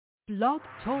Blog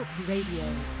Talk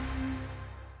Radio.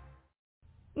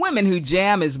 Women Who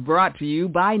Jam is brought to you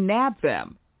by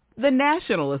NABFEM, the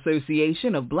National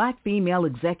Association of Black Female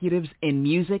Executives in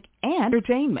Music and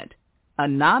Entertainment, a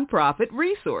nonprofit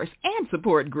resource and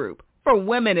support group for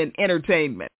women in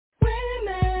entertainment.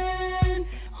 Women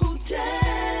Who Jam.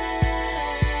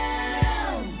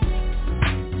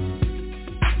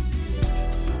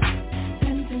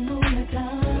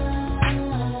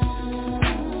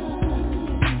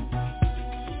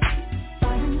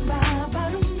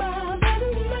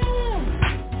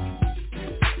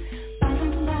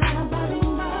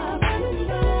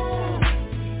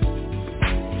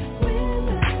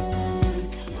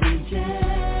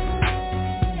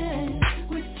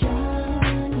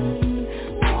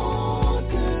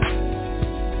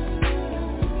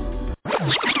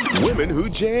 Women Who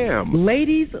Jam.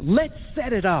 Ladies, let's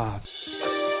set it off.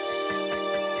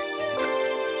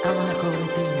 I want to go with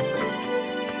you.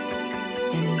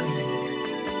 Anywhere.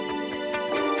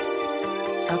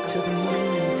 Up to the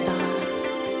moon and stars.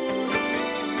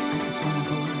 I just want to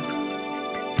go.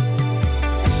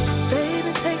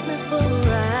 Baby, take me for a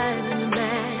ride in the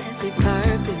magic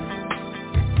carpet.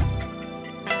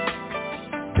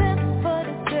 Step for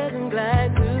the jet and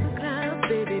glide through the clouds.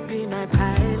 Baby, be my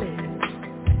pilot.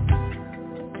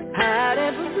 Hot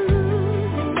air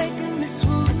balloon, you're making me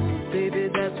swoon, baby,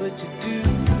 that's what you do.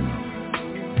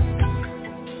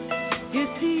 You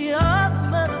see all the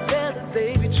mother feathers,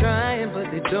 they be trying, but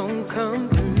they don't come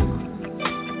through.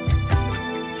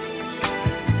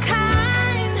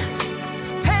 Kind,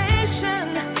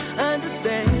 patient,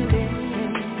 understanding.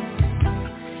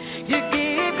 You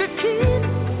give your keep,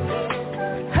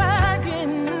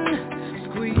 hugging,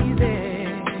 squeezing.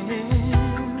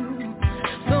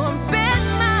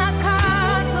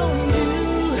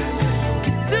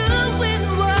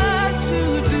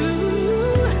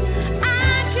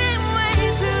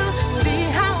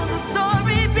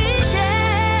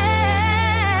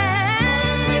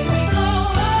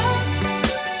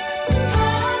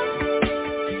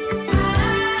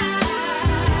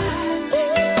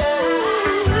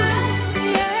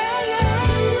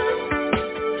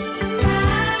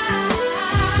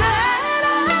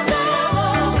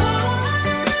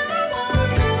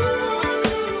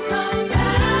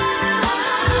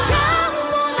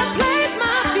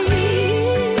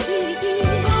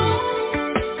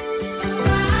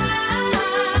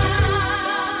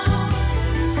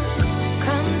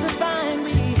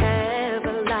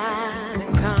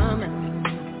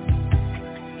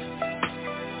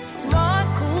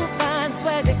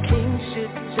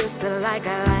 Like I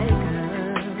like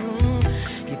her.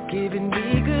 You're giving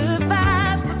me good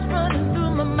vibes, what's running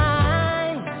through my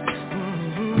mind.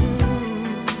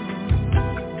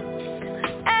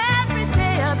 Every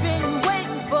day I've been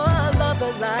waiting for a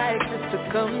lover like this to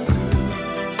come through.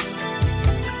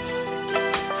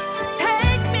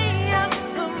 Take me up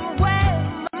somewhere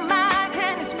my mind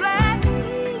can explain.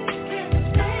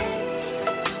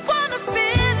 Wanna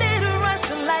feel it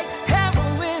rushing like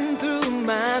heroin through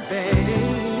my veins.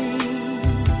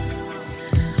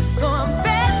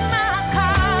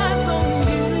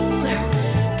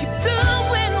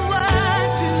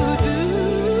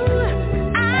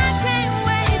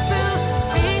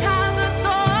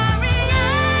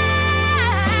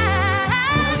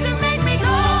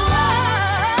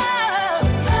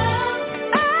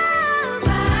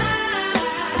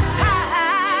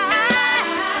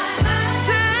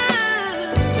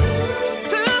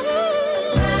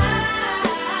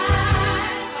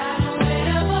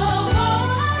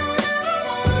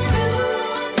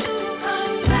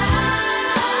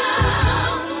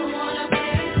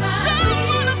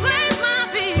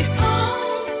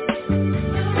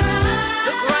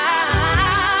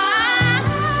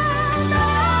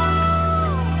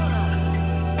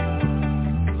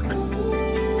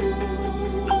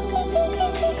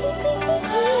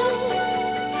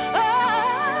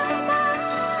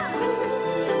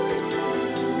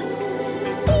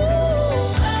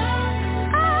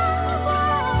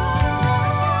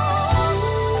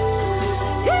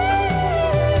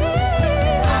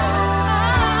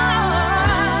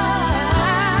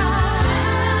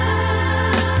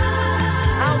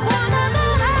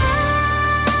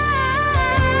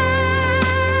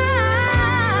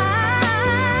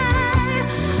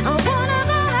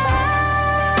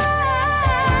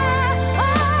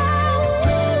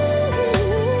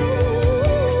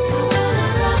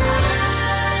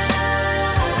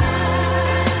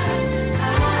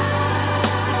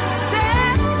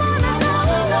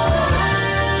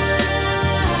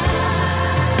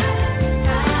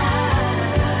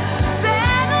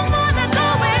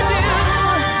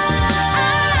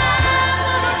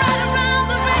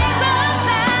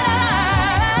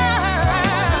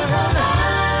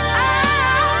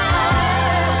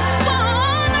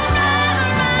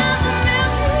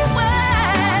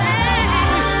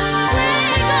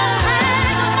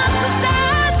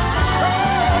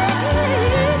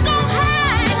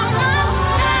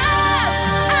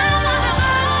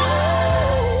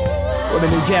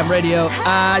 Jam Radio.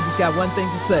 I just got one thing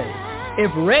to say.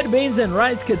 If Red Beans and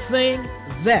Rice could sing,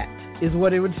 that is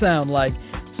what it would sound like.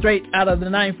 Straight out of the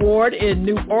 9th Ward in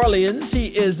New Orleans, she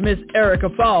is Miss Erica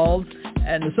Falls,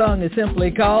 and the song is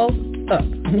simply called Up.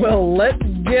 Well, let's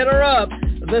get her up.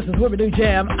 This is Women Who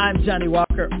Jam. I'm Johnnie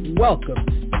Walker.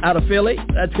 Welcome out of Philly.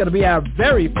 That's going to be our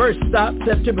very first stop,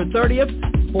 September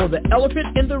 30th, for the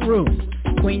Elephant in the Room,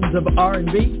 Queens of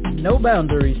R&B, No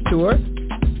Boundaries Tour.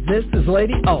 This is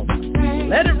Lady Alma.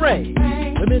 Let it rain.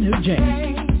 Women Who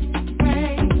Jam.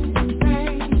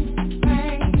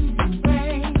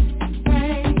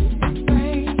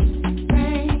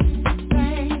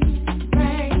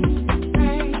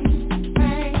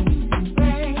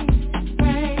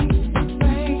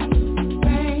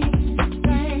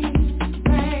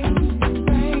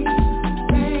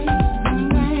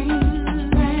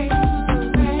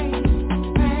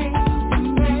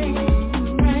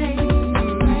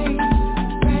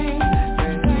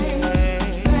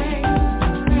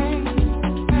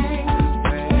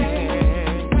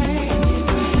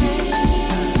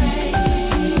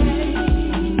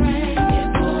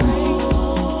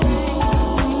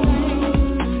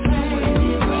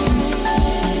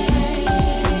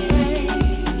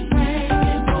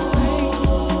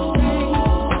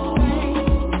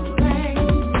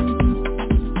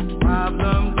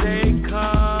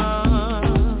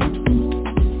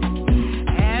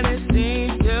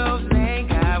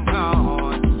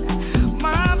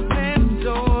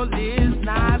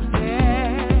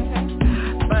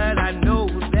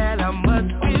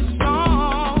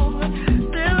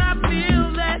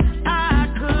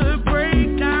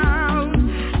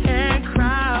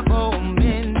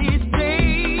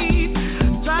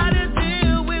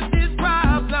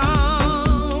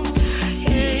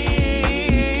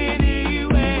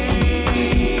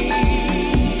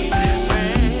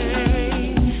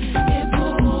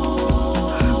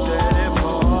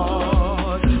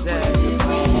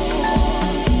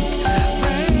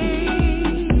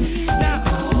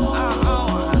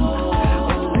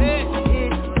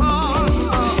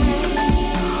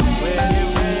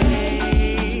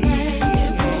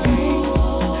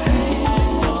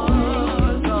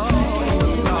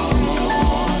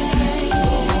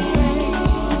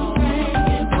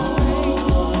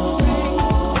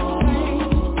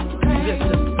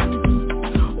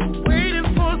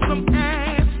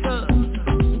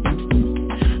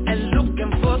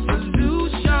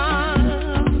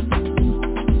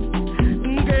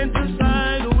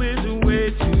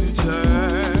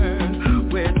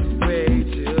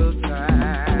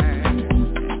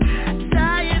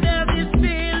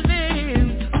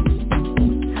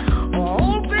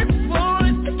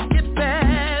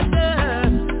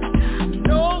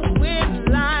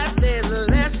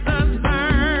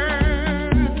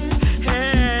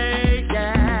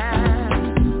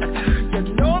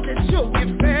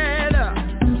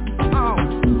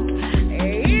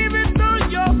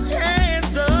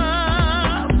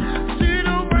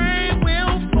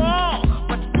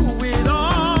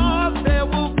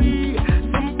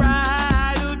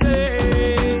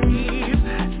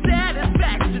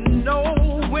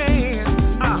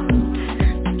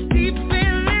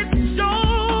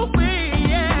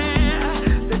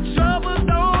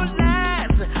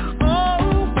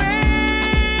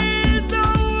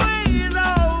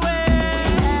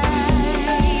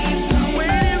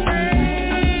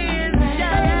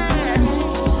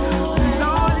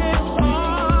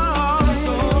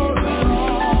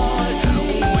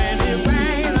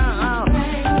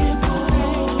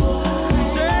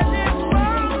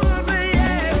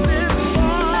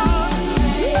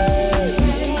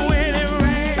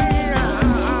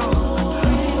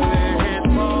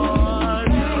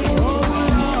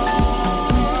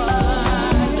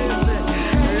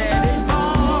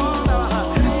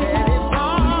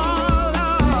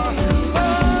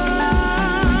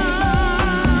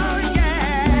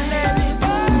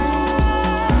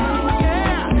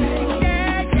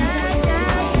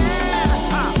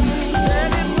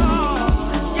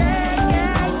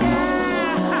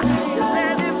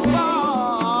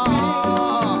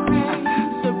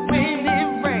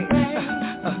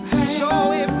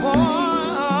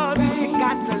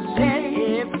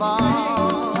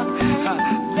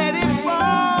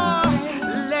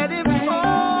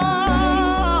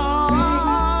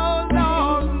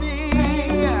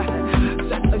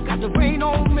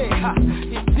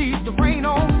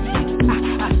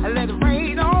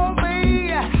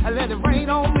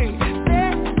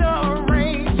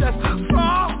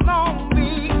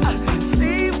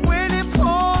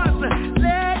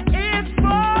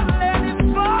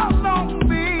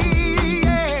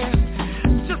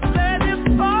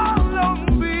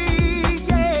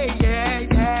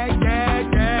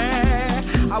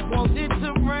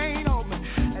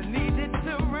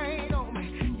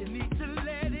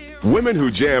 Women Who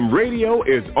Jam Radio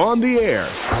is on the air.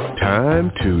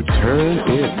 Time to turn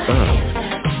it up.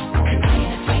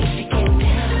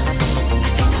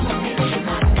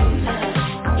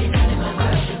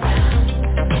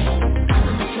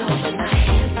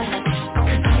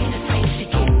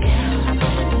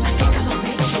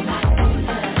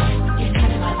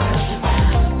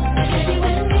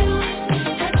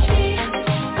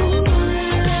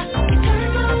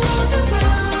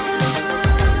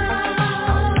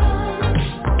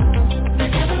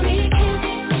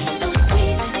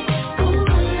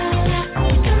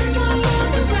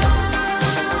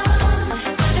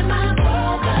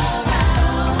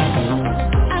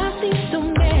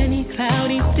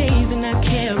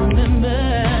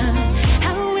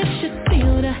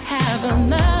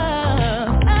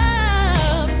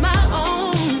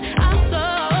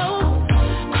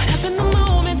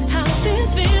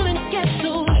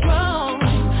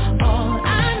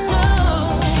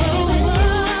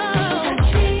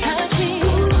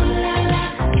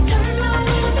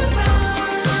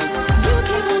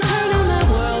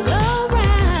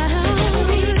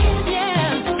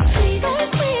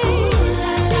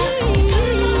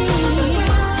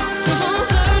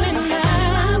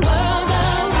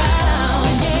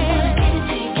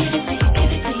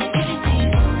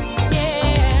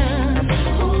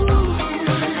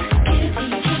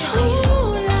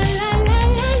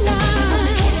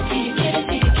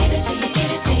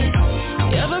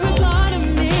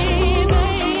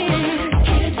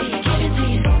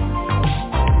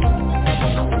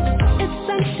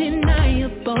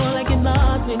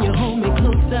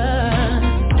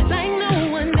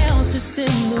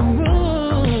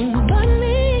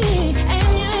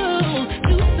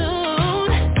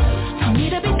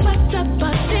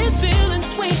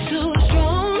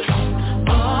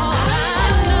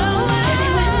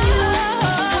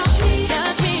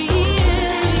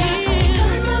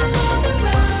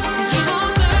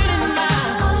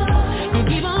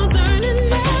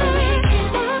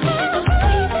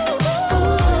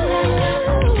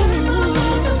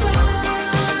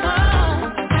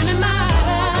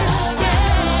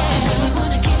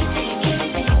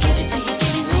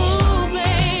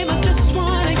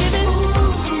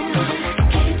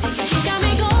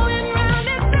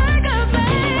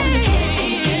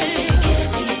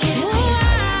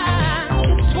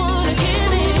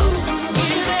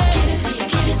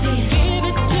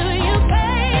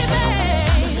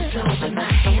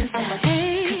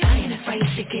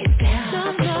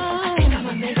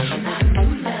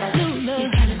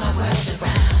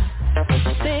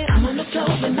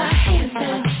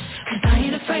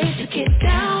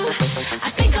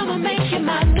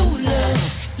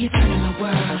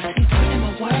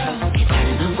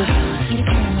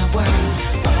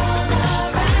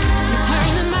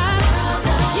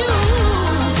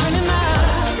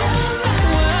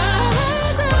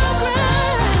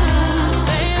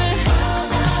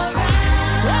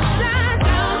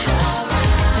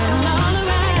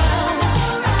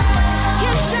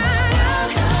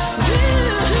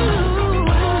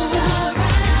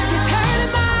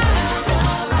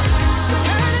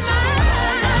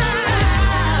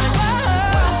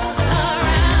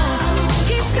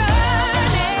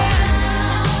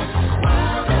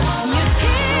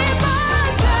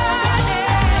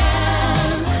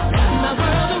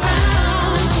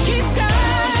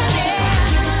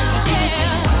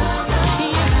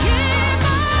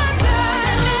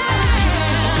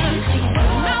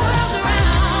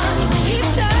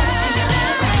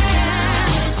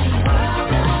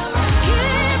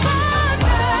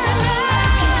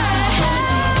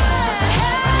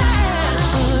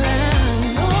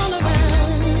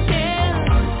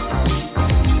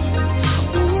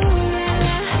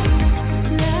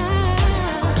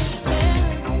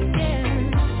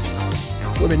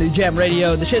 Jam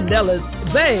Radio, the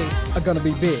Shindellas, they are going to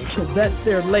be big. That's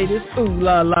their latest Ooh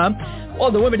La La.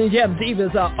 Well, the Women in Jam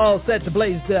Divas are all set to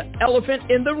blaze the Elephant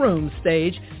in the Room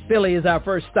stage. Philly is our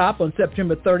first stop on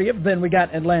September 30th. Then we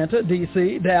got Atlanta,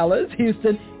 D.C., Dallas,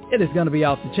 Houston. It is going to be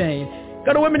off the chain.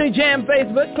 Go to Women in Jam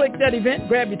Facebook, click that event,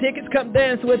 grab your tickets, come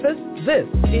dance with us. This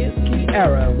is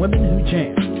Kiara, Women Who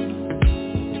Jam.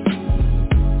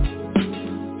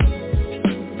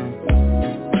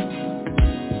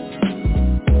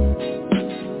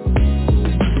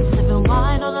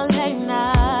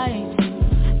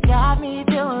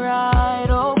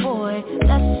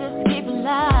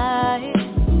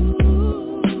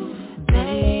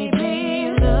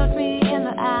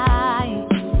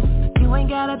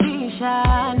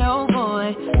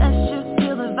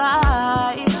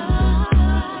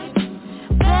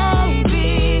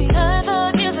 Baby,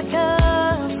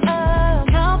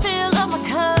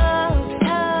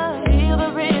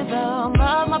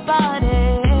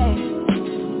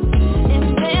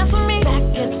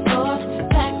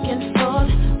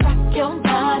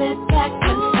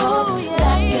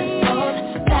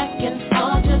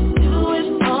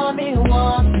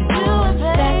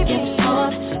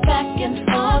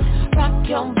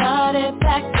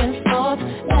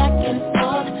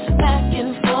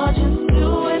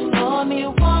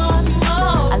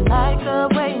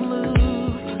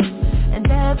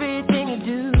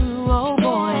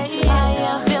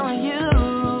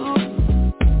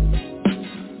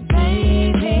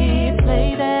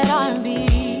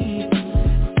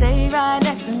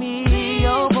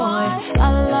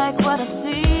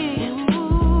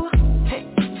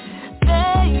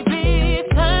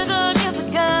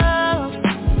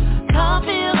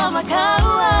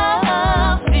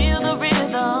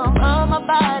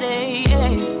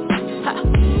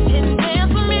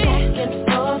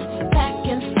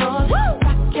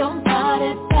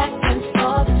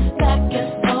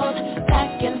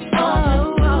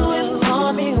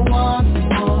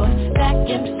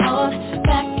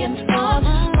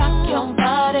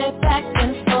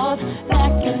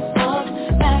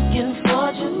 begging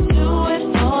for, just do it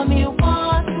for me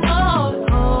once more.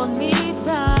 Hold me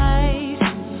tight,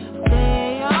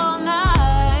 stay all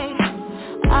night.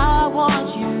 I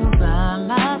want you by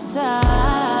my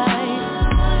side.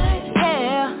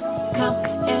 Yeah, come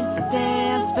and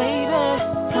dance, baby.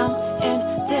 Come and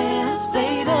dance,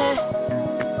 baby.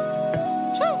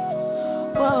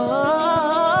 Whoa.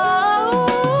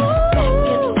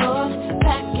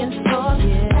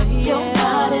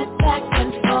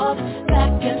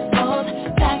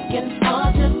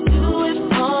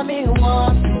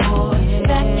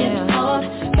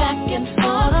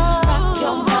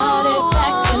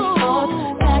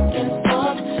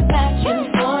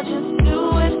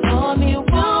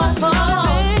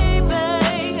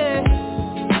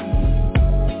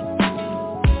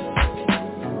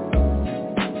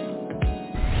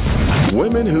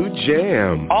 Women who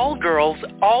jam. All girls,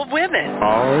 all women.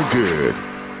 All good.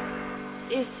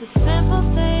 It's the simple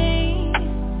thing.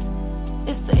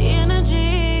 It's the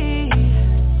energy.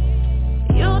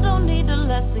 You don't need a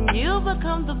lesson. You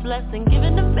become the blessing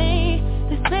given to me.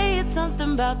 They say it's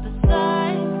something about the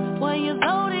sign. Well, your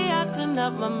zodiac's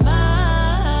up my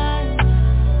mind.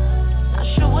 Not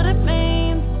sure what it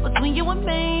means between you and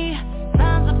me.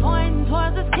 Signs are pointing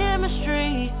towards this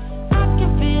chemistry. I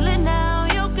can feel it now.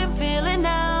 Feel it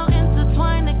now,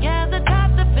 intertwined together,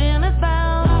 top the feelings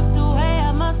bound. Locked away,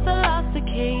 I must have lost the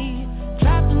key.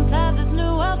 Trapped inside this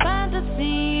new world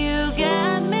fantasy. You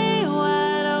got me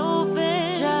wide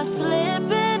open, just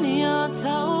slipping your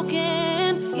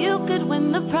token. You could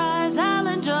win the prize, I'll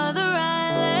enjoy the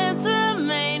ride. Let's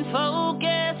remain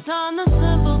focused on the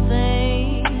simple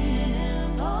things.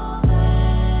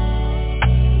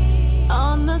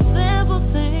 On the simple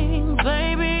things,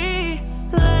 baby.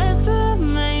 Let's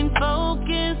remain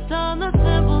focused on the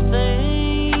simple things.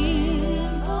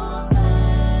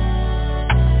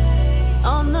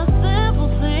 On the simple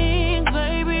things,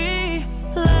 baby.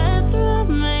 Let's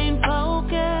remain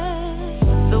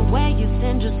focused. The way you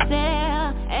send your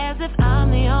stare, as if I'm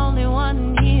the only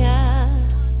one here.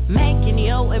 Making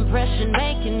your impression,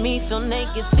 making me feel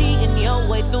naked. Seeing your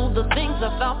way through the things I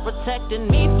thought protecting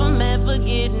me from ever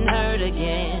getting hurt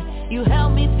again. You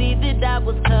helped me see that I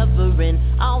was covering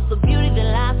all the beauty that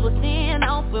lies within.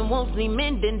 Open wounds need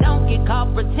mending. Don't get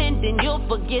caught pretending. You'll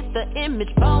forget the image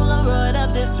Polaroid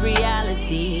of this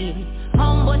reality.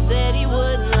 Homeboy said he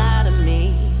wouldn't lie to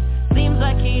me. Seems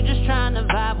like he just trying to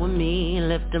vibe with me.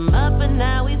 Lift him up and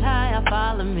now he's high,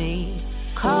 follow me.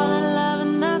 Call it love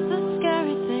and that's a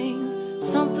scary thing.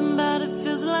 Something about it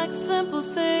feels like simple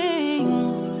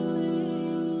things.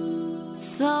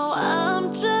 So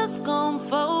I'm just gonna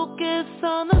focus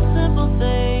on the simple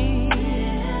things.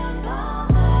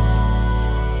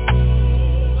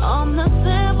 On the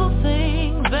simple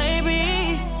things,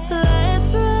 baby.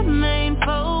 Let's remain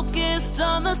focused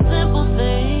on the simple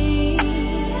things.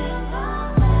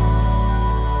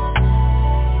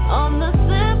 On the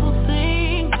simple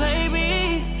things, baby.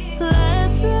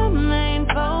 Let's remain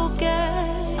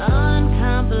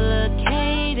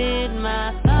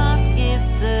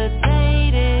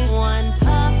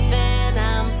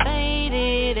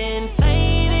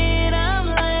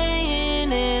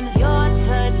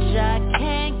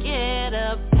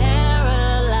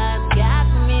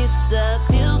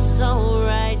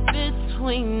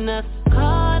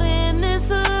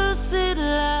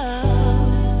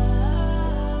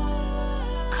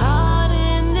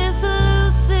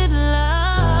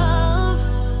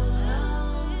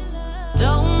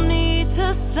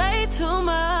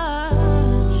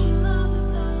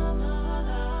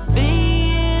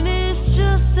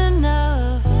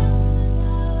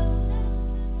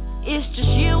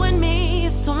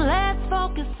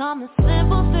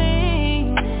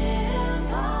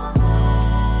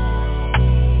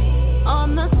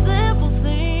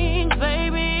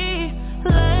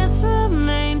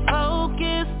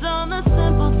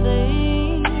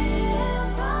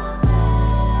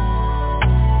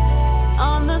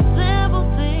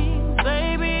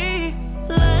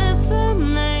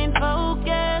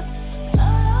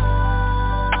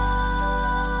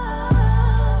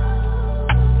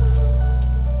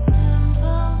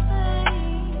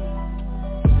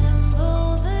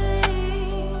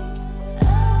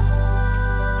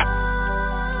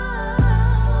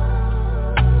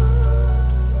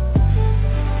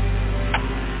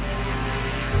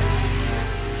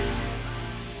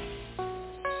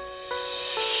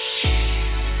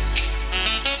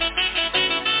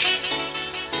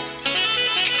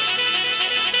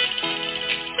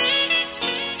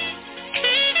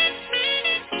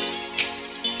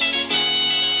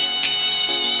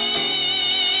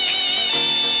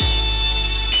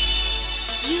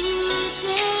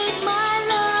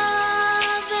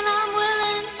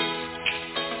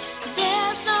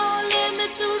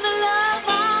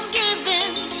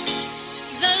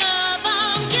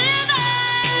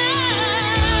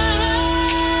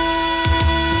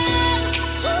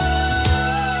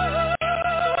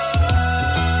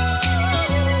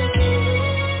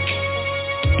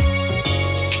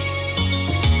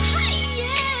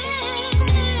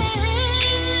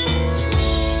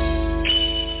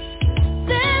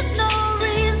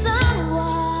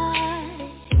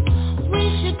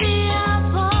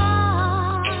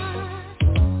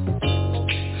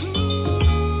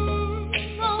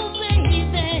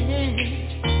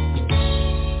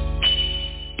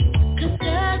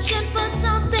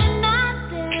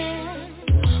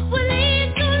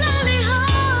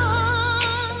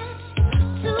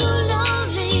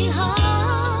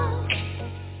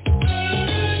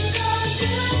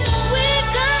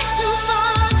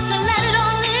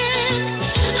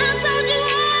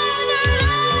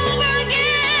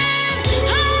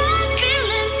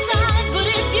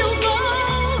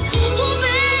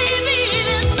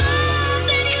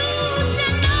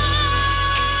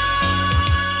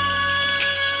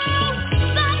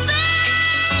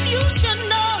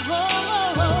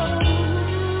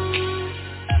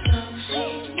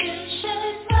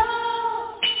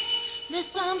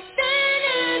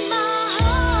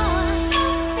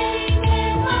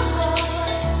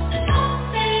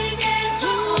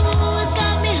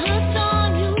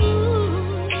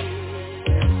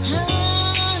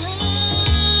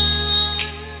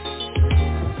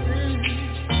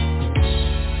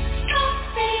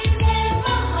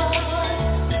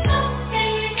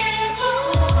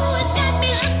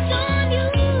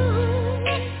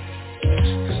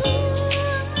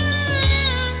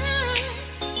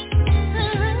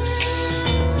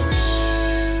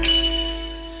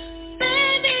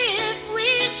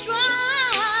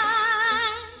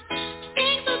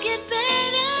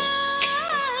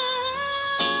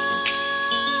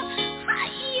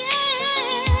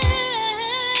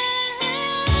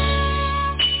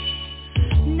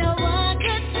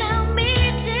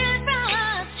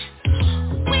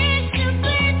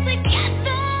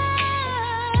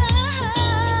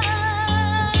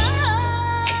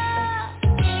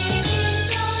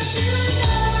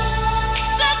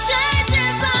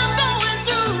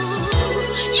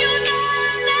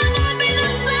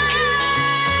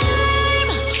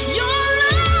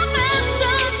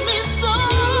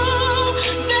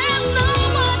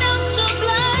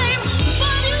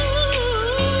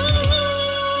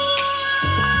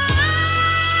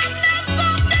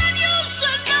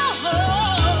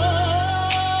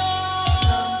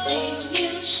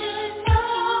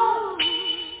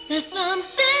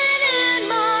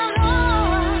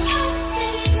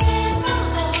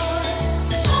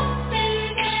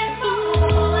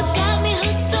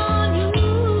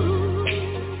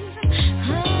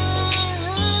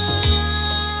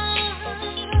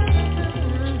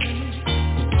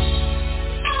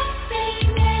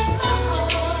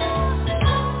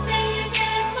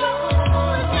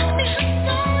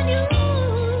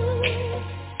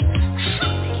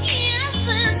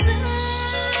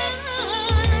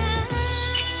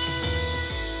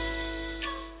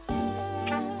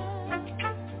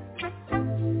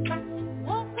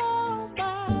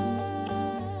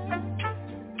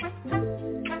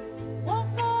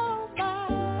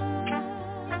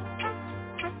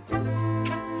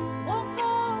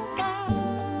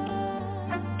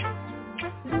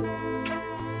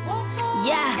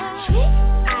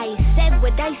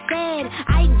what I said.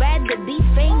 I'd rather be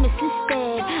famous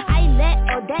instead. I let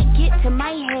all that get to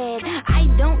my head. I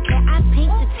don't care, I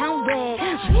paint the town red.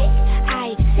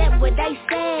 I said what I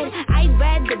said. I'd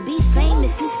rather be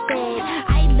famous instead.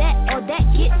 I let all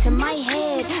that get to my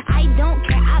head. I don't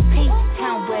care, I paint the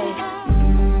town red.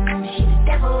 She's a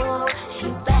devil, she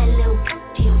a bad little,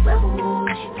 she a rebel.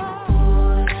 She put the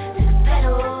foot to the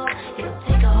pedal. It'll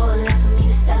take a whole lot for me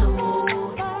to settle.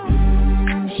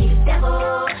 She's a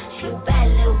devil, she a bad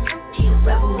little, she a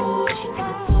rebel. She put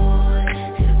the foot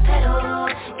to the pedal.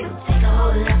 It'll take a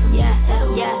whole lot for me to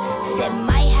settle. Said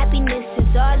my happiness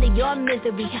is all of your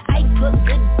misery. I put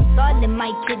good all in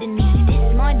my kidneys. This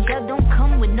small gel don't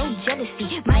come with no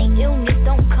jealousy. My illness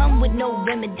don't come with no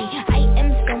remedy. I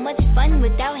am so much fun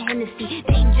without Hennessy.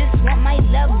 They just want my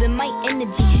love and my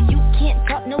energy. You can't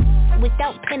talk no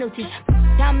without penalties.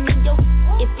 I'm me yo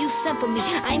if you simple me.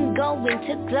 I'm going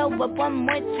to glow up one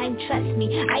more time, trust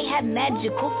me. I have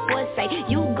magical foresight.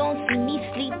 You gon' see me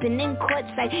sleeping in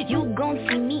courtside. You gon'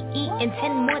 see me eating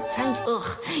 10 more times.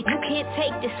 You can't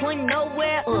take this one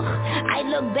nowhere. I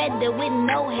look better with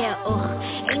no hair.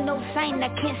 Ain't no sign I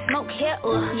can't smoke here.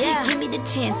 Give me the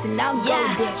chance and I'll go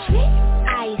there.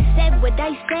 I said what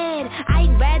I said.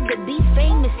 I'd rather be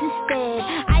famous instead.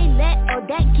 I let all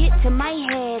that get to my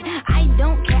head. I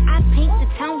don't care, I paint the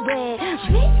town red.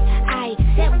 I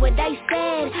said what I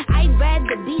said. I'd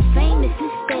rather be famous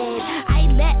instead. I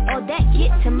let all that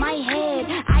get to my head.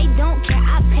 I don't care,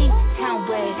 I paint the town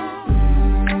red.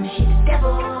 She's a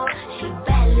devil, she a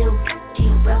bad little, she a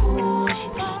rebel. She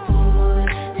put the foot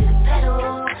to the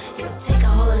pedal. It'll take a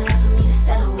whole lot for me to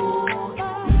settle.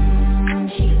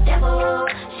 She's a devil,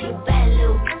 she a bad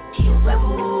little, she a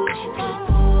rebel. She put the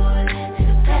foot to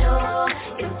the pedal.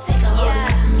 It'll take a whole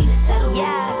lot for me to settle.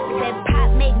 Said pop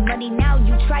make money, now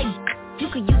you try. You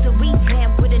could use a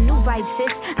revamp with a new vibe, sis.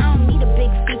 I don't need a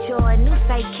big feature or a new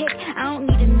sidekick. I don't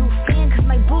need a new fan, cause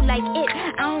my boo like it.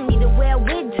 I don't need to wear a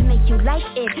wig to make you like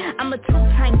it. I'm a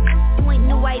two-time, you ain't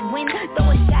knew I'd win. Throw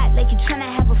a shot like you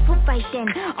tryna have a fruit fight then.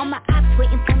 All my ops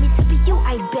waiting for me to be you,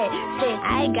 I bet. Said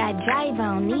I got drive,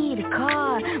 I don't need a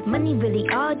car. Money really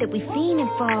all that we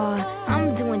fiending for.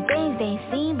 I'm doing things they ain't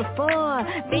seen before.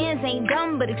 Fans ain't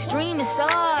dumb but extreme is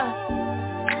all.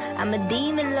 I'm a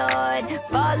demon lord,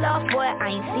 fall off what, I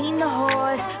ain't seen the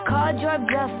horse. Called your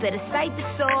bluff, better cite the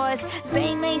source.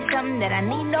 Fame ain't something that I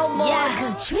need no more.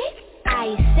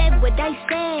 I said what I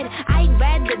said. I'd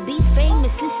rather be famous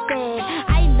instead.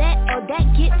 I let all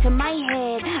that get to my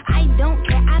head. I don't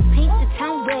care, I paint the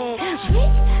town red.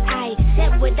 I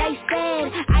said what I said.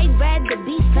 I'd rather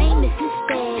be famous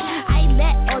instead. I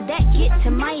let all that get to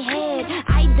my head.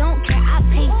 I don't care, I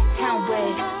paint the town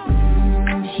red.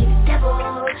 She's a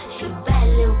devil, she a bad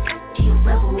little, she a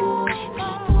rebel. She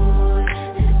put the foot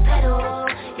to the pedal.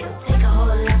 It'll take a whole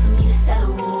lot for me to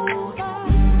settle.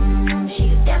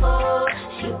 She's a devil,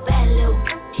 she a bad little,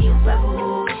 she a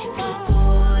rebel. She put the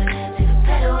foot to the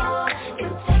pedal.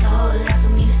 It'll take a whole lot for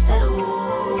me to settle.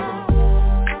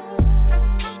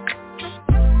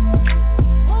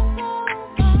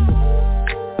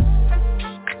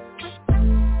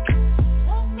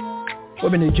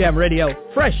 Women Who Jam Radio,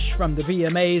 fresh from the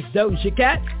VMA's Doja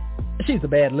Cat. She's a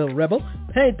bad little rebel.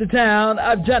 Paint the town.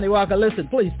 I'm Johnnie Walker. Listen,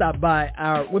 please stop by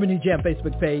our Women Who Jam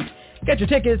Facebook page. Get your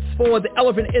tickets for the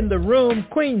Elephant in the Room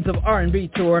Queens of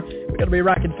R&B tour. We're going to be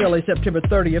rocking Philly September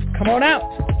 30th. Come on out.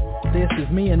 This is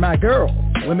me and my girl,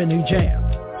 Women Who Jam.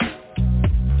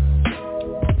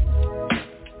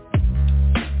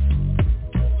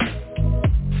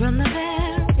 From the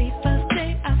very first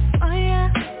day I saw ya,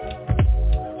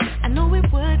 I knew we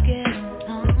would get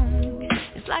along.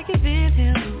 It's like you've been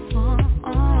here before,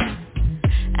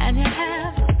 and you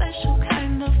have a special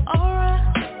kind of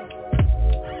aura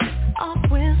of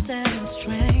wisdom and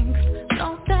strength.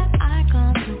 Not that I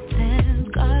can't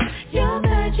pretend, 'cause you're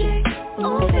magic,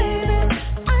 oh baby.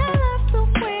 I love the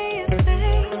way you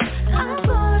think. I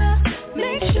wanna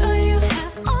make sure you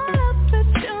have all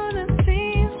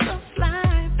opportunities to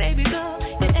fly, baby girl.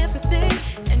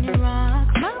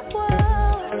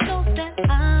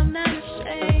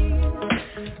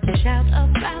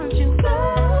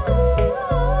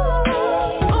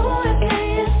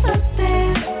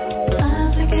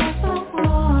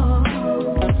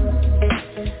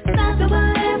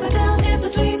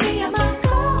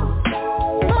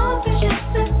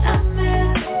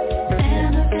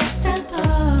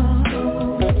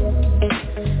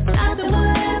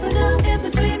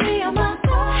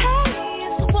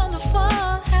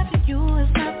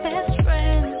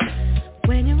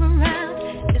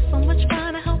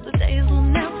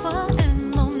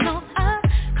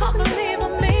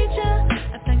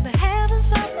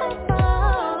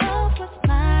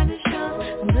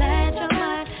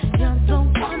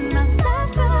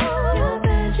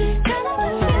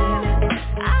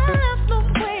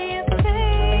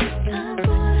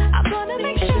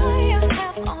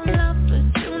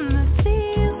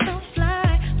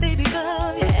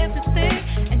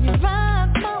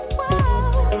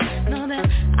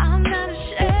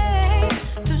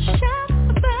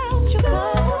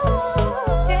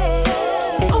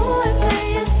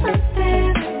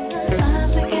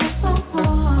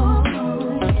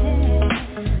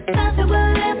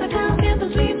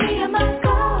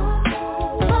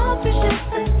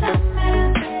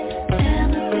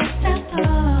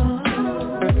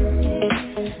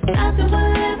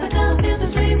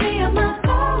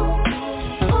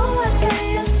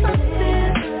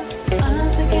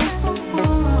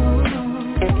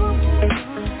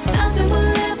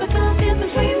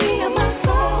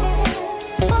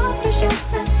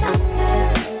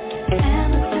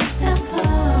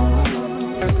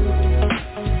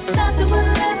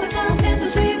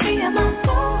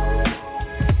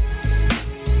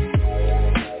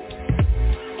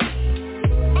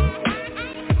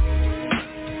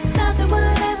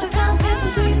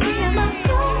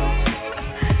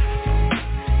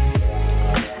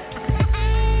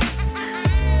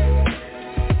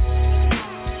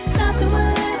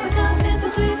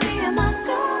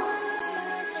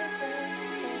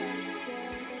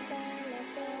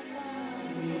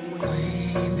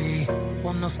 Queen bee,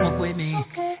 want no smoke with me.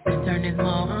 This turn is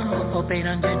more, hope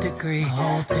 800 degree.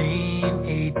 Whole team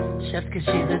eat, chef cause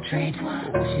she's a treat.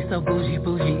 Ooh, she's so bougie,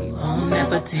 on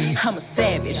appetite. I'm a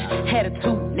savage,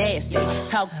 attitude nasty.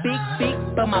 Talk big,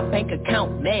 but my bank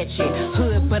account match it.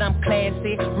 Hood, but I'm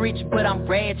classy, rich, but I'm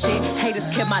ratchet.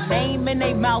 Haters kept my name in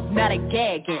their mouth, now they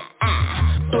gagging.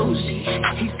 Bougie,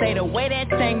 he say the way that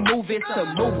thing move, it's a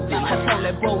movie. I told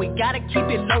that boy we gotta keep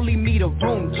it lowly, me the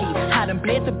room key. I done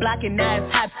bled the block and now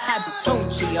it's hot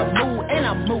Tunchi. I'm mood and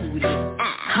I'm moody.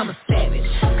 I'm a savage,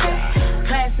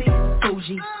 classy,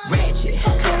 bougie, ratchet,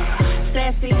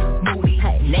 sassy, moody,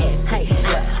 nasty,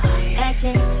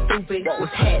 acting stupid.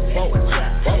 What's happening?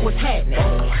 What's happening?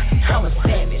 I'm a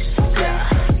savage,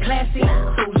 classy,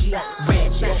 bougie,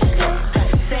 ratchet,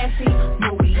 sassy,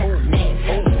 moody,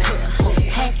 nasty,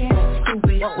 acting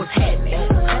stupid. What's happening?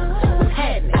 What's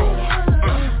happening?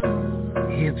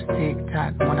 Hips tick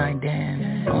tock when I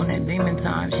dance. On that demon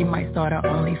time, she might start her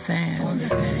OnlyFans.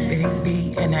 Big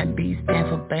B and that B stand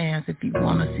for bands. If you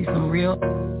wanna see some real,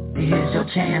 here's your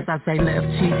chance. I say left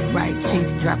cheek, right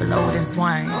cheek, drop it low and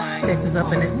swing. Texas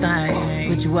up in this thing,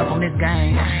 put you up on this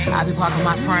game. I be parking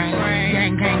my frame,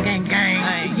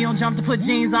 gang. If you don't jump to put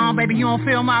jeans on, baby, you don't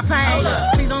feel my pain.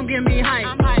 Please don't give me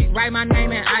hype, write my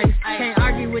name in ice. Can't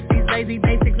argue with these lazy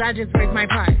basics, I just raise my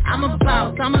price. I'm a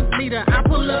boss, I'm a leader, I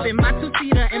pull up in my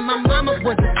two-seater, and my mama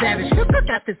was a savage.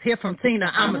 Got this here from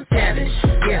Tina, I'm a savage,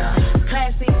 yeah.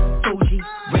 Classy, bougie,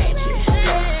 ratchet,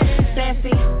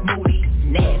 sassy, moody,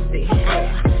 nasty,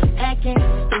 acting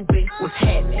stupid. What's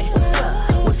happening?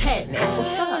 What's happening?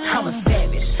 I'm a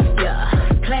savage, yeah.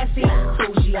 Classy,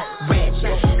 bougie,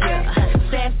 ratchet,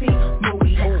 sassy,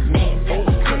 moody, nasty,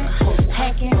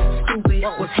 acting stupid.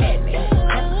 What's happening?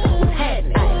 What's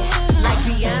happening? Like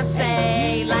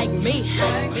Beyonce, like me.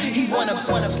 He wanna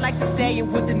like the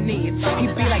stallion with the knees. He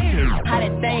be like, how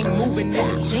that thing moving in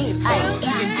the jeans.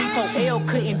 Even D4L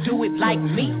couldn't do it like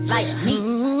me, like me.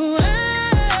 Ooh,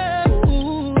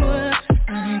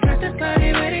 I got this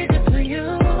body ready just for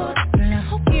you. But I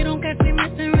hope you don't catch me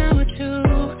messing around with you.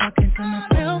 Talking to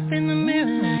myself in the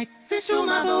mirror like, bitch, you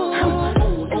my boo.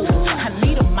 I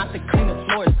need a mop to clean the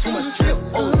floor, it's too much drip.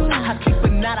 I keep a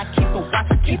knot, I keep a watch,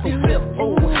 I keep a whip.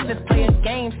 Let's play a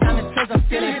game, Simon says I'm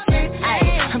feeling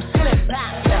I'm feeling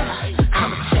black.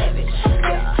 I'm a savage,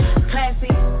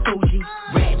 classy, bougie,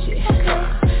 ratchet,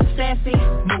 sassy,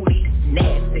 moody,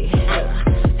 nasty,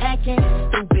 acting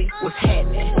stupid. What's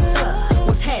happening?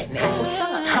 What's happening?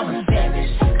 I'm a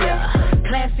savage,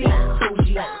 classy,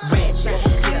 bougie, ratchet,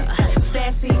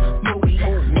 sassy, moody,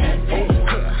 nasty,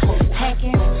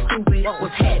 acting stupid.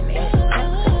 What's happening?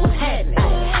 What's happening?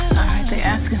 Alright, they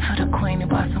asking for the queen to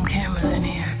buy some cameras in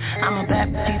here. I'm a bad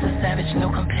she's a savage, no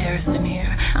comparison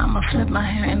here. I'ma flip my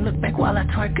hair and look back while I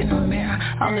twerk in the mirror.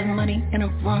 All this money in a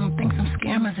room, think some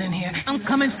scammers in here. I'm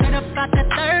coming straight up out that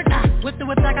third. Whip the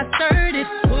whip like I stirred it.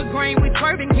 Wood grain, we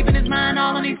twerking, keeping his mind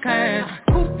all on these curves.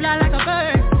 Coop fly like a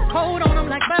bird, cold on him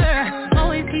like bird.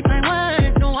 Always keep my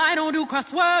word, no I don't do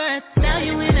crosswords. Now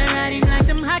you in the writing like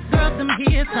them hot girls, them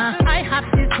kids. I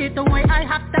hopped this hit the way I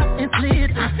hopped out and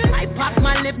slid. I pop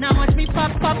my lip, now watch me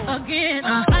pop up again.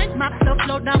 I mop the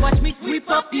floor, now watch me sweep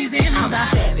up these ends. I'm a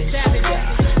savage,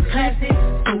 classy,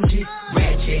 bougie,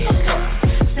 ratchet,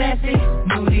 sassy,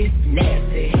 moody,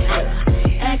 nasty,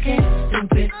 acting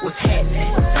stupid. What's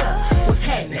happening? What's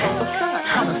happening?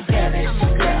 I'm a savage,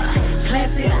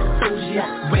 classy, bougie,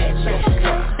 ratchet,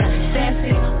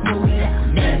 sassy, moody,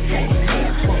 nasty,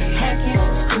 acting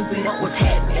stupid. What's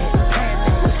happening?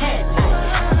 What's happening?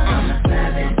 I'm a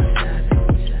savage.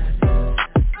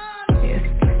 Yes,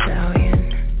 the stallion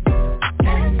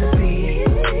and the beat.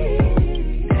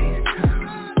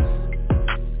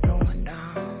 Going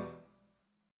down.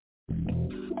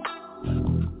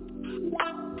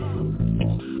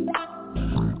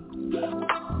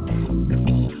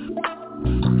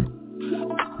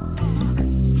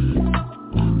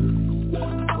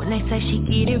 They say she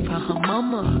get it from her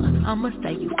mama. I'ma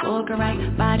say you fucking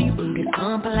right. Body rude and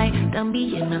unpolite. Don't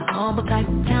be in the humble type.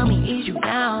 Tell me, is you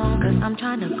down? Cause I'm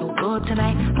tryna go up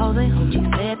tonight. Holding hope you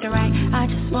said the right. I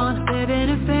just wanna live in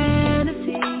a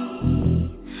fantasy.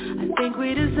 I think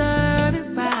we deserve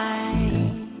it right.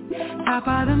 Top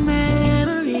of the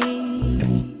memories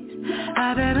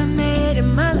I've ever made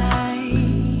in my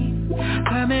life.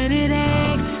 Permanent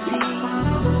ecstasy.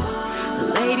 The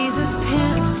ladies is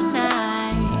pimps tonight.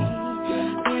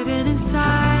 Living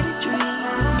inside a dream.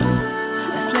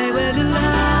 Let's play where the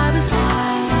love is high.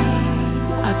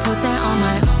 I put that on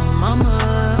my mama,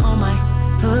 on my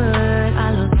hood.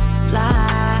 I look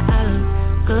fly, I look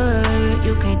good.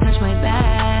 You can't touch my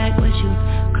bag, wish you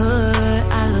could.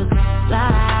 I look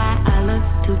fly, I look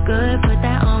too good. good. Put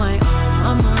that on my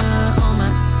mama, on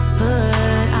my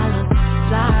hood. I look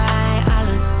fly, I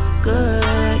look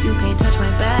good. You can't touch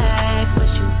my back, but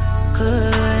you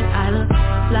could. I look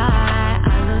fly,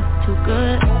 I look too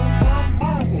good.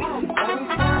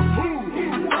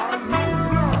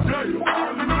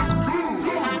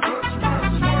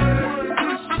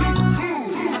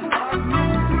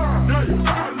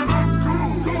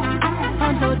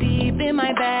 In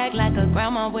my bag like a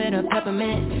grandma with a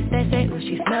peppermint. They say, oh,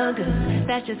 she smell good.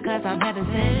 That's just cause I'm heaven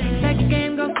sent. Sex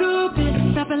game go stupid,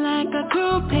 stopping like a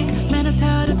toothpick. Man, I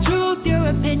tell the truth, your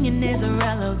opinion is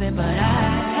irrelevant. But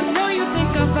I know you think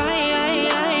I'm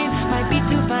fine. Might be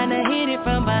too fine to hit it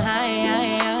from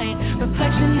behind.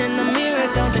 Reflection in the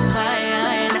mirror, don't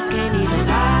decline. I can't even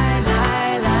lie.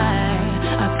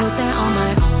 I put that on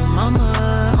my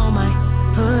mama, on my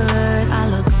hood.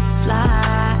 I look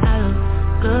fly, I look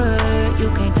good. You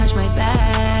can't touch my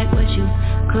bag, but you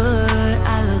could.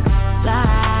 I look fly,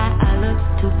 I look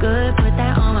too good. Put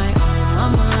that on my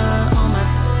mama, on my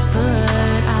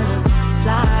hood. I look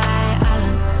fly, I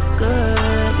look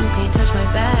good. You can't touch my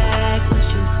bag, but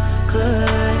you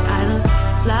could. I look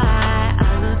fly,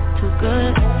 I look too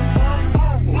good.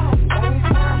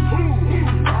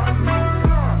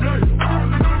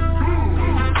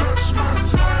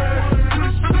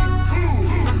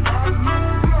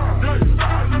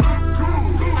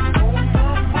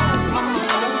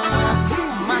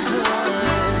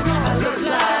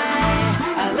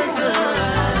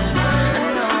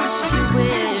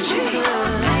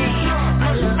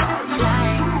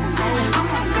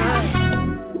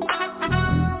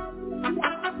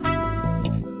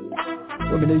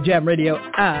 New Jam Radio,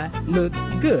 I look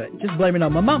good. Just blame it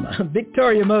on my mama.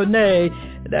 Victoria Monet.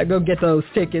 Now go get those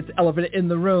tickets. Elephant in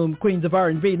the Room, Queens of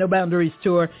R&B, No Boundaries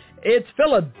Tour. It's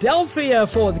Philadelphia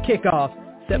for the kickoff.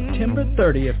 September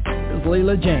 30th. There's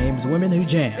Leela James, Women Who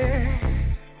Jam.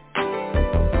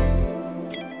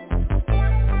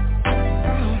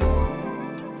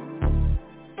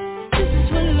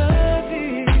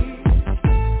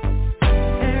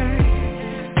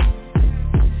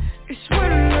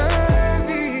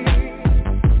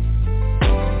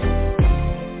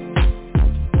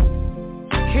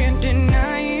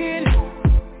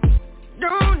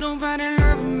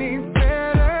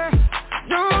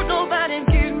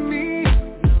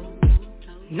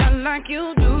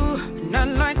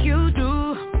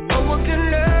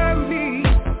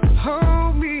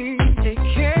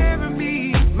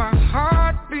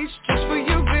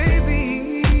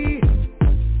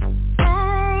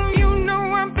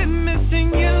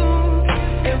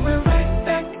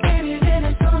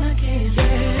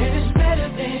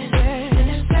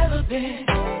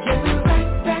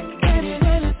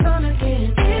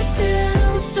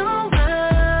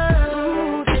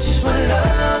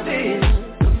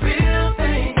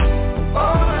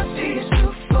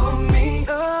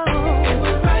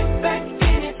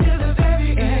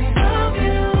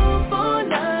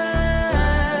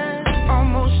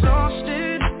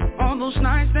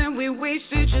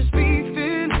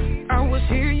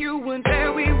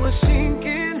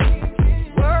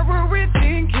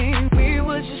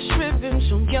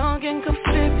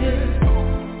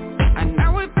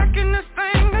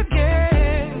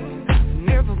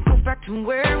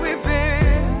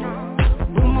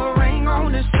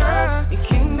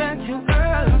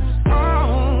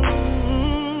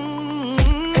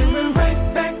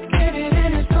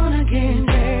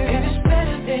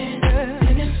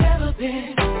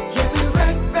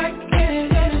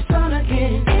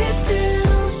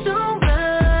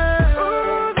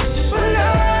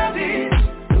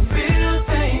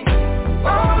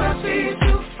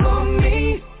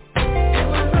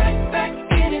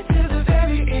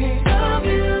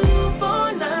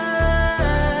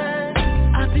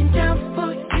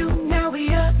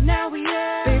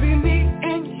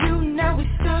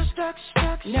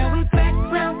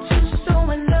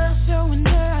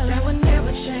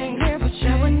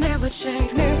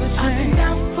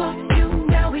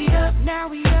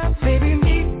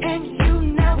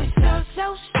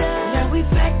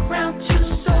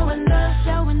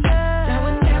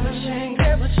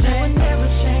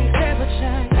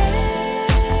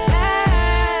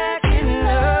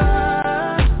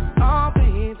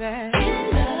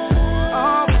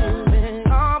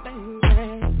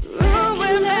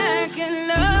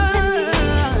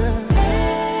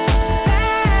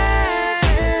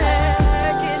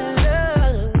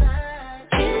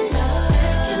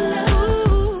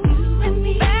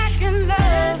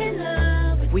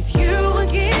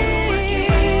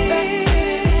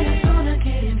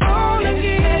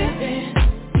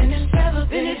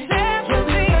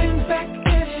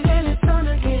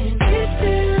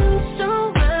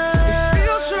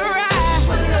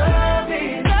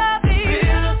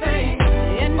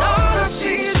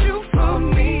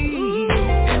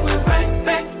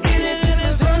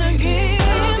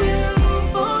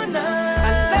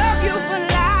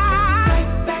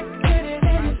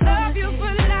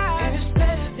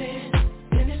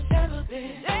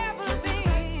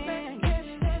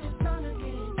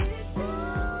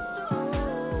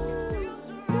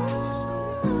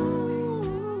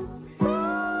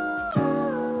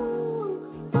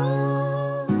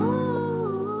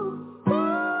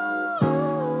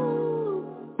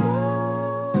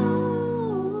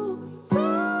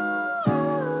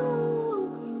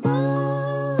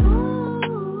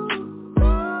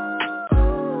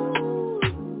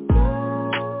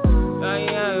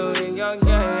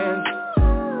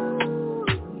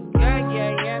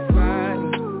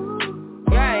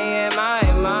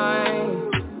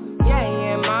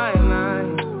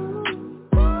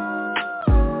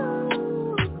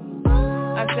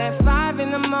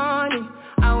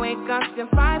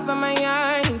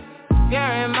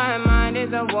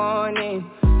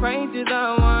 pray to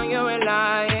the one you're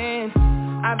relying.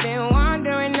 I've been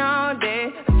wondering all day.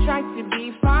 I tried to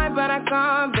be fine, but I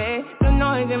can't be. The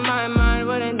noise in my mind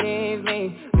wouldn't leave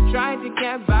me. I tried to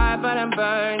get by, but I'm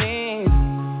burning.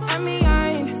 And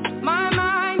behind my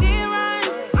mind, it runs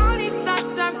all these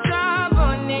thoughts of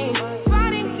trouble.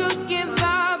 Fighting to give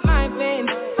up my pain,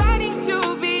 fighting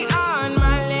to be on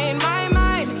my lane. My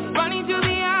mind running to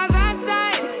the other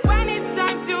side. When it's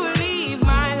time to leave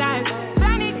my life,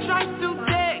 then it tries to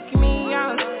take me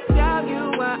out. Tell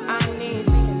you what I need,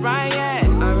 right? Yeah,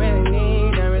 I really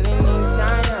need time.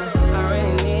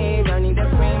 I need to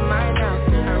free my now.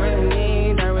 I really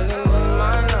need my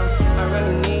now.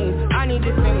 I need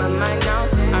to free my mind now.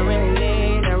 I really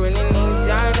need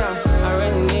time now. I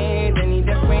need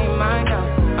to free my now.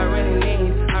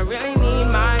 I really need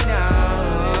my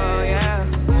now, yeah.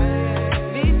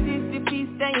 This is the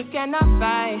peace that you cannot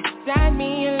buy. Send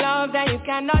me a love that you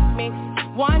cannot mix.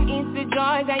 One is the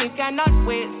joy that you cannot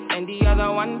waste, and the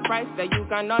other one price that you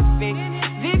cannot fix.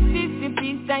 This is the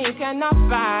peace that you cannot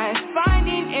buy.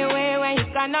 Finding a way where you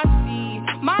cannot see.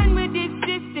 Man with this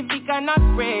if he cannot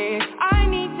pray. I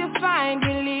need to find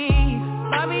relief.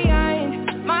 But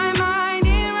behind my mind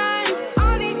it runs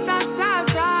all these thoughts of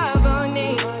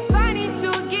agony. Fighting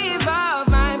to give up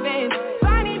my pain,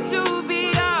 fighting to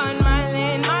be on my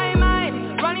lane. My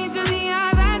mind running to the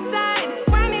other side.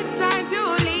 When it's time to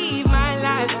leave my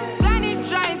life, then it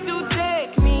tries to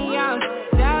take me out.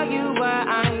 Tell you what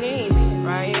I need,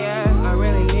 right? Yeah, I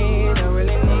really need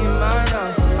my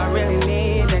love. I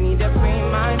need to free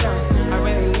my love. I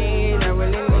really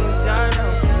need time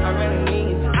now.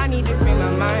 I need to free my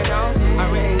mind now. I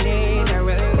really need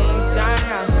time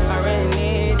now. I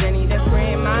need to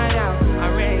free my love. I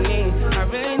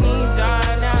really need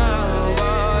time now.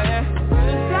 Oh yeah,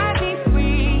 set me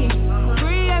free,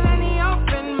 freer than the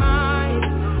open mind,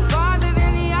 farther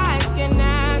than the eyes can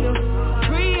handle,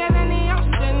 freer than the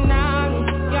ocean now.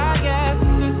 Yeah,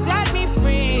 to set me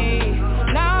free.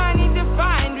 Now I need to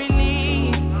find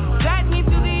relief. Set me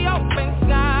to the open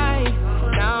sky.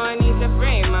 Now I need to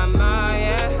free my mind,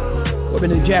 yeah. We're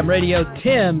New Jam Radio,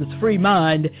 Tim's Free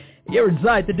Mind. You're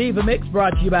inside the Diva Mix,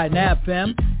 brought to you by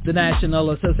NABFEM, the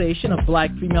National Association of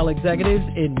Black Female Executives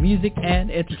in Music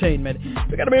and Entertainment.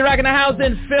 We're going to be rocking the house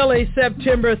in Philly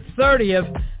September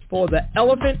 30th for the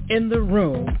Elephant in the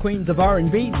Room, Queens of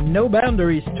R&B No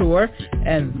Boundaries Tour.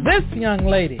 And this young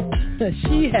lady,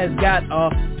 she has got a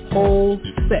whole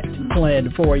set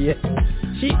planned for you.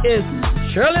 She is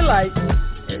Shirley Light,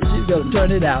 and she's going to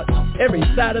turn it out every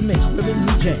side of me with a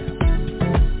new jam.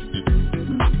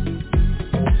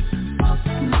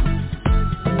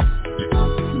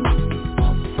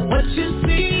 What you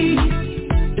see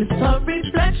is a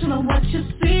reflection of what you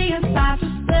see inside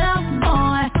yourself,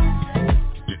 boy.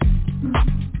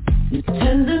 Your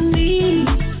tender needs,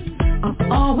 I'm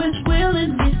always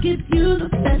willing to give you the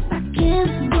best I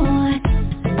can, boy.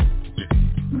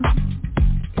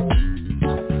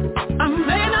 I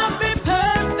may not be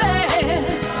perfect,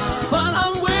 but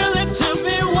I'm willing to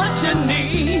be what you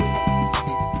need.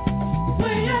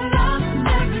 Will you love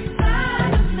every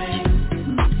side of me?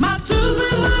 My twos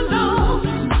and my lows,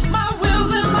 my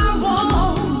wills and my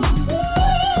wants.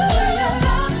 Will you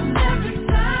love every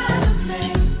side of me?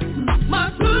 My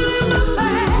good and my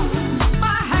bad,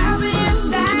 my happy and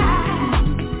sad.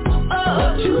 Oh,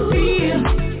 what you feel,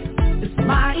 it's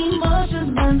my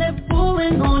emotions when they're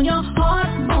pulling on your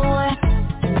heart, boy.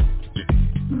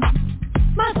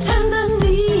 My tender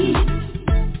need,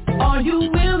 are you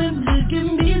willing to give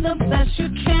me the best you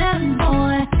can,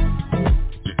 boy?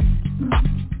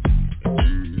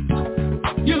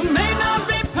 You may not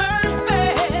be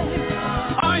perfect,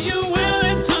 are you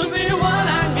willing to be what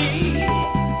I need?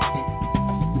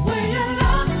 Will you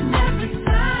love every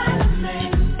side of me?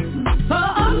 The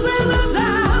ups and the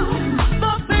downs,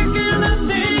 the thick and the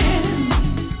thin.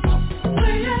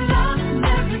 Will you love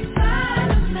every side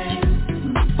of me?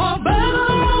 For better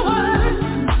or worse,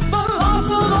 for loss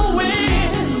or the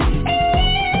win.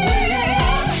 Will you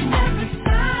love every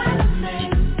side of me?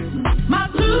 My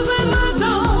twos and my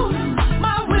lows,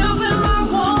 my wills and my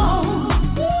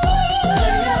wants.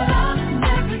 Will you love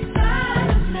every side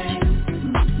of me?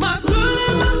 My good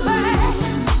and my bad,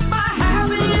 my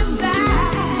happy and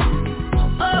sad.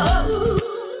 Oh,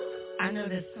 I know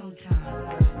that sometimes.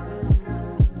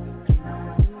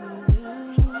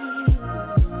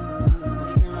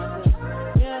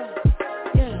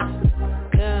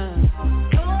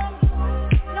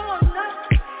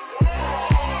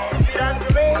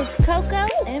 It's Coco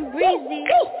and Breezy.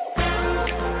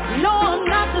 No, I'm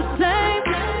not the same.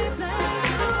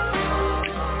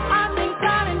 I think I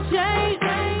done changed.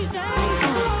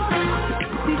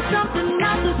 See something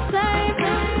not the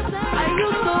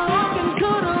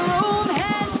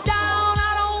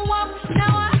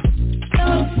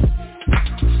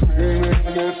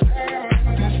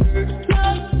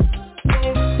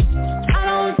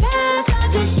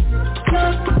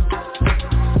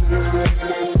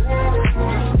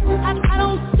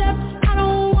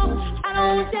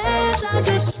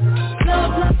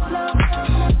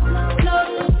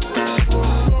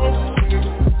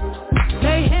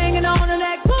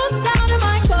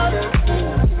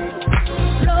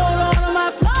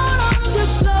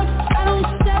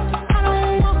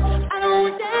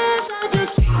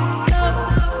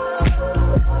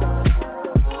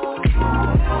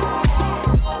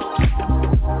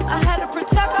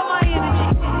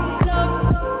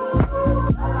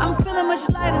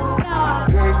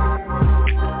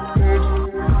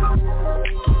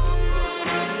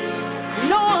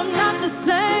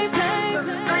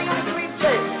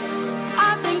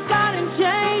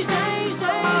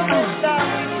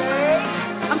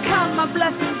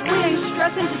blessings. We ain't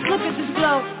stressing, just look at this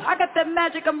glow. I got that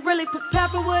magic, I'm really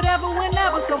prepared for whatever,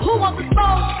 whenever. So who wants the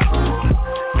smoke?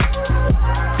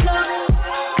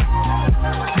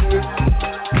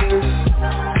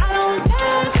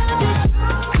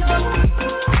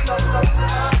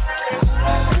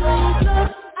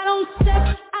 I don't step,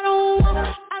 I don't walk,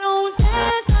 I don't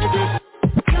dance, I just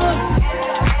look.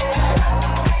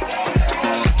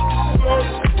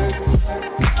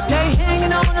 They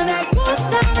hanging on to that good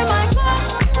sound in my club.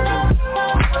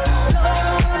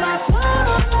 My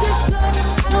world just look.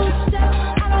 I don't step,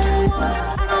 I don't walk,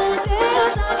 I don't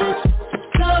dance, I just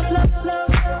love, love, love.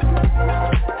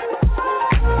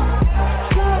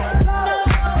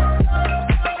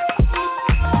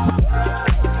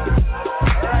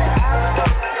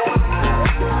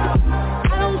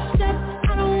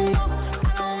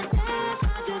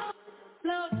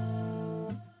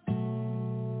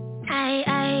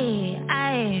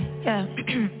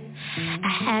 I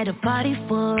had a party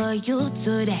for you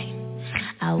today.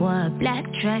 I wore a black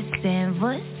dress and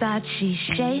Versace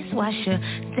shades. Wash your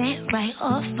scent right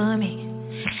off of me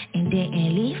and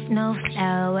didn't leave no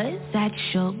flowers at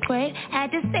your grave.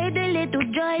 Had to say the little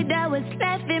joy that was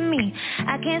left in me.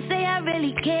 I can't say I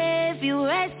really care if you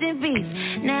rest in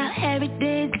peace. Now every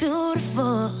day is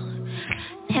beautiful.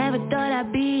 Never thought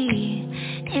I'd be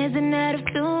dancing at a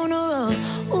funeral.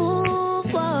 Ooh,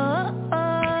 whoa,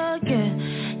 oh, yeah.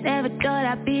 Never thought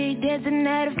I'd be dancing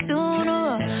at a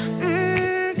funeral.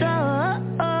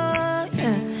 Oh,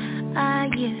 yeah. Ah,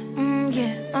 yeah,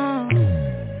 yeah,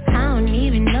 I don't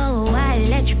even know why I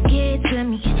let you get to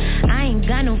me. I ain't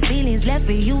got no feelings left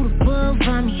for you to pull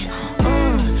from me.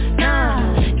 Oh,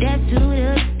 nah, that's too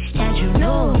the that you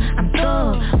know. I'm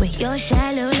through with your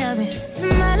shallow loving.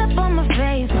 Smile up on my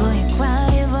face, boy, and cry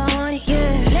if I want it,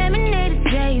 yeah. Lemonade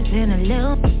taste and a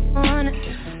little honor.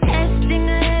 Last thing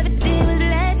I ever did was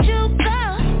let you go.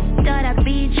 Thought I'd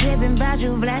be tripping about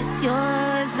you, bless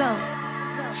your soul.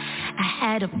 I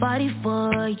had a party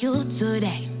for you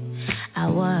today. I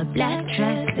wore a black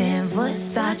dress and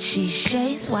Versace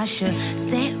shades. Wash your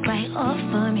scent right off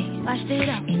of me. Washed it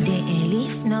up and didn't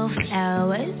leave no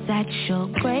flowers at your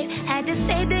grave. Had to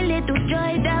say the little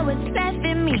joy that was left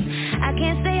in me. I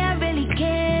can't say I really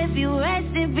care if you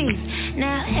rest in peace.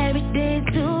 Now every day is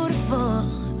beautiful.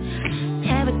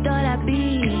 Never thought I'd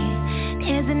be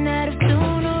dancing at a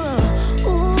funeral.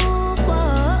 Ooh,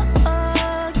 whoa,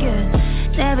 oh, yeah.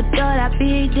 Never thought I'd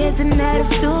be dancing at a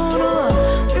funeral.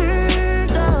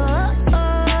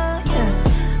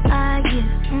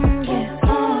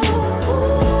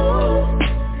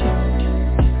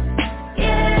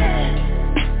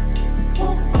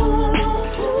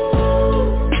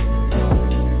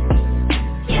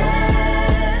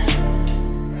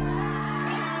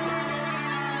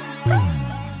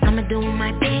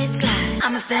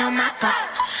 I'ma fill my cup,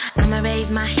 I'ma raise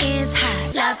my hands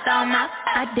high. Lost all my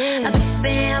I did. I've been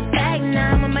spending back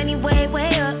now, my money way,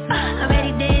 way up.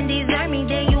 Already didn't deserve me,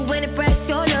 then you went and pressed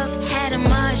your luck. Had a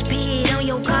mosh pit on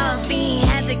your coffee.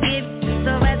 Had to give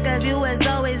so rest cause you was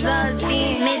always a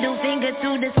team. Middle finger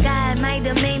to the sky, might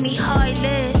have made me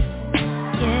heartless.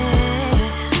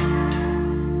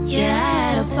 Yeah, I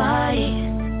had a party.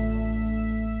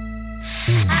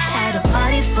 I had a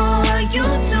party for you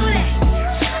today.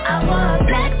 I wore a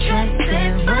black dress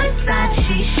and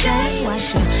Versace shades. Wash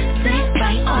your scent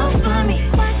right off of me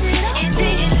and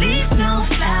didn't leave no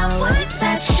flowers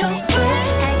at your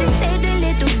grave. Had to say the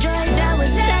little joy that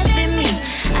was left in me.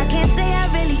 I can't say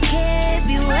I really care if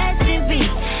you rest in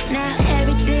peace. Now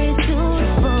every day is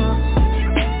beautiful.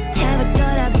 Never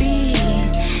thought I'd be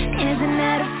dancing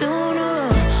at a funeral.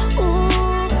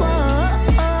 Ooh,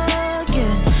 whoa, oh,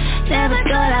 yeah. Never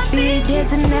thought I'd be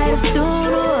dancing at a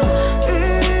funeral.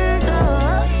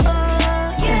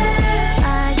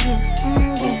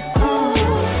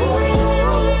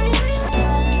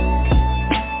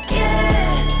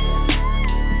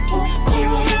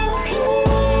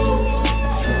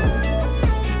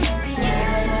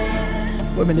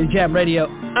 Women Who Jam Radio.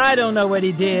 I don't know what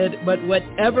he did, but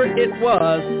whatever it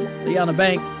was, Leanna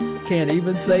Banks can't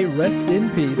even say rest in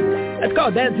peace. It's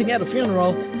called Dancing at a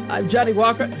Funeral. I'm Johnnie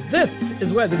Walker. This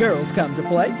is where the girls come to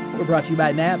play. We're brought to you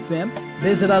by NABFM.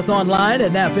 Visit us online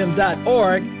at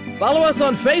nabfm.org. Follow us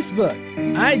on Facebook,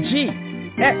 IG,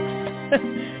 X.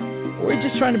 We're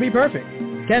just trying to be perfect.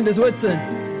 Candace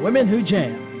Woodson, Women Who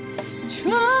Jam.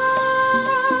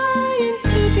 Trying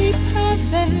to be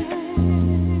perfect.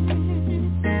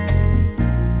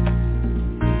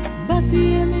 The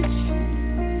image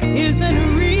isn't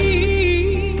real.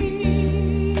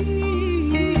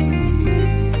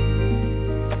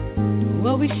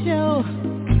 What we show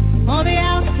on the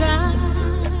outside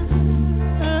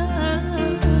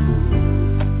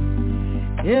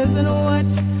isn't what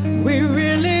we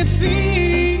really feel.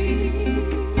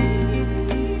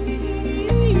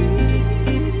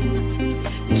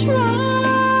 Trying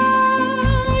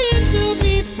to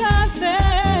be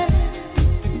perfect,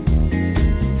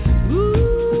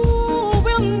 ooh,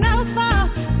 we'll never,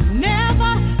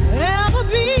 never, ever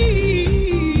be.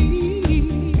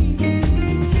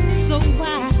 So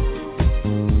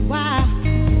why,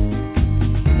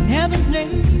 in heaven's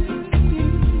name,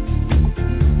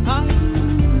 are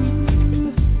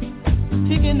you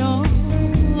taking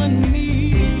on me?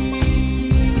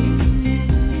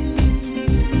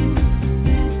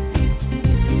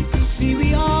 See,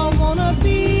 we all wanna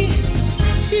be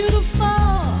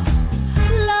beautiful,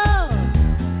 love,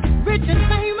 rich and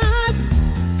famous,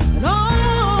 and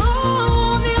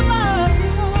all the above.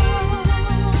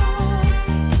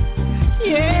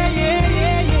 Yeah, yeah,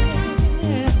 yeah,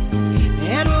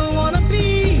 yeah. And we wanna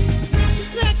be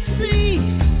sexy,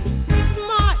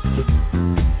 smart,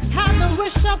 have the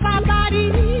wish of our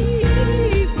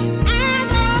bodies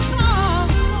and our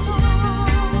hearts.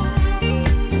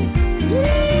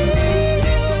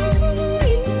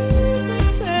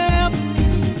 Accept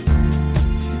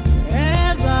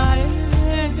as I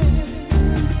am,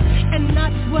 and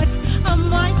not what I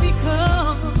might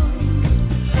become.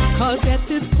 'Cause at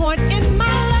this point in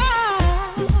my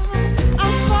life,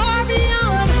 I'm far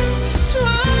beyond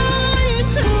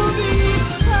trying to be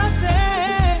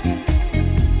perfect.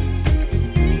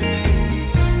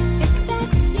 If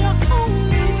that's your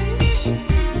only wish,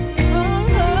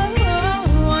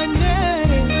 one day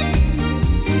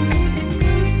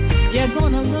you're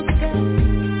gonna look back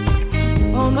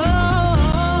on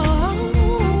all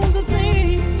the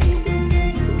things you've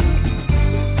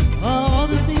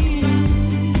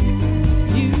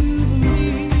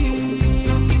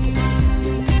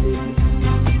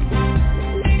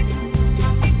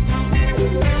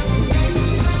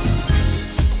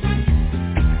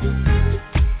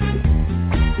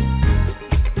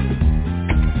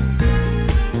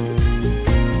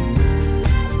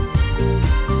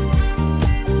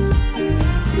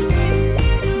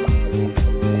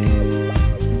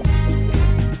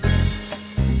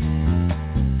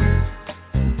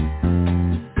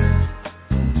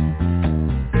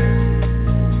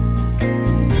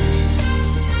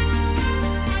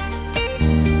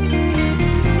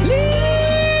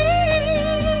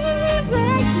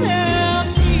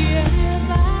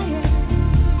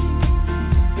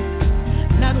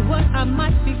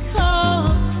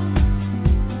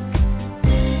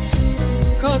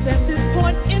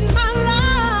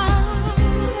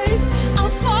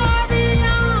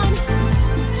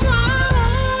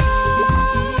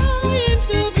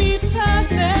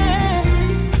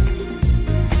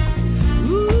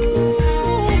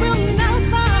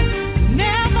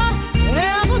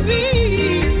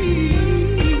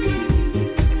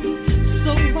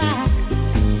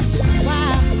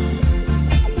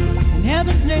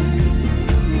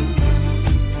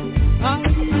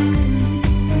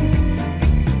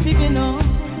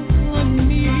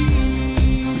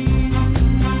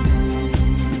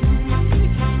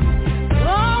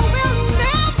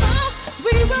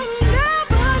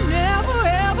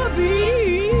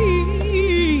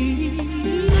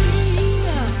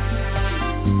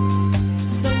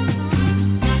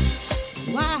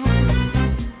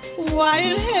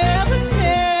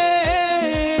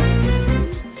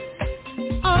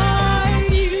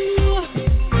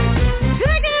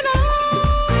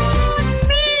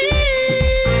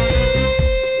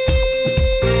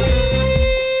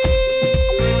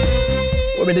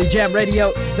Jam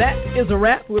Radio. That is a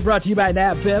wrap. We're brought to you by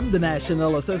NABFEM, the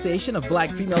National Association of Black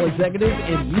Female Executives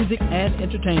in Music and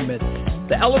Entertainment.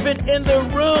 The Elephant in the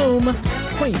Room,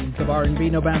 Queens of R&B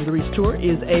No Boundaries Tour,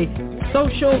 is a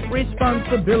social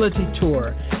responsibility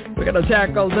tour. We're going to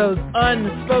tackle those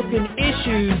unspoken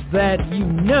issues that you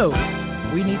know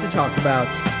we need to talk about.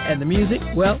 And the music,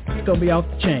 well, it's going to be off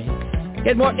the chain.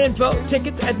 Get more info,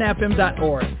 tickets at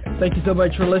nabfem.org. Thank you so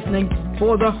much for listening.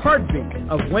 For the heartbeat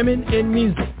of women in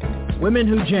music, women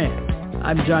who jam,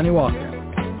 I'm Johnnie Walker.